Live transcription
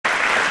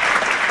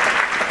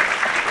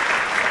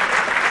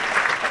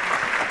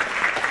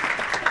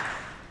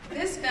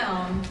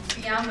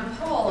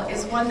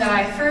one that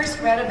I first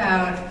read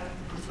about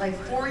like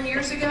 4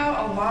 years ago,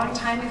 a long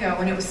time ago,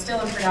 when it was still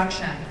in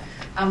production.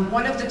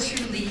 One of the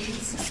two leads,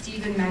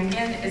 Stephen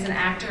Mangan, is an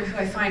actor who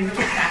I find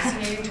really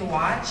fascinating to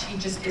watch. He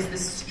just is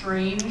this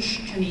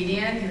strange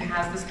comedian who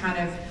has this kind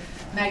of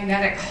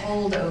magnetic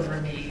hold over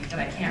me that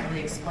I can't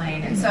really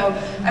explain. And so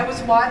I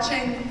was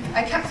watching,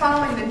 I kept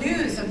following the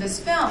news of this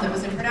film that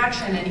was in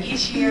production, and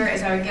each year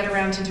as I would get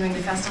around to doing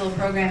the festival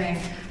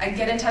programming, I'd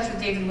get in touch with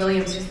David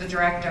Williams, who's the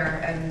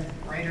director and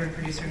writer and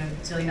producer and a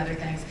zillion other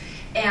things,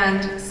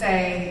 and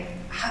say,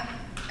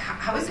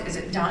 how is it? Is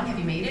it done? Have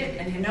you made it?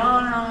 And no,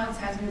 it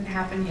hasn't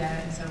happened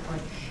yet, and so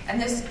forth.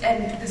 And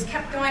this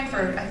kept going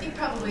for, I think,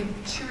 probably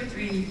 2 or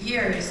 3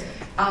 years.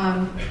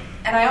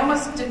 And I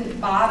almost didn't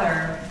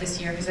bother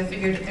this year because I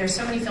figured there's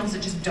so many films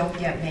that just don't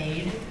get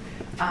made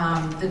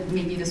that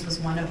maybe this was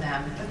one of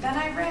them. But then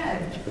I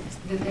read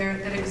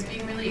that it was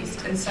being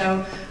released. And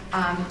so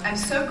I'm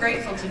so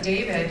grateful to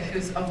David,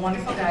 who's a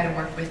wonderful guy to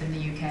work with in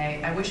the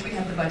UK. I wish we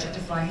had the budget to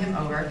fly him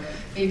over,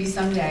 maybe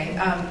someday.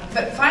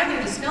 But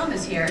finally, this film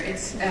is here.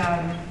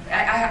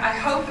 I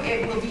hope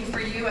it will be for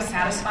you a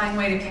satisfying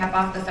way to cap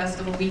off the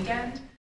festival weekend.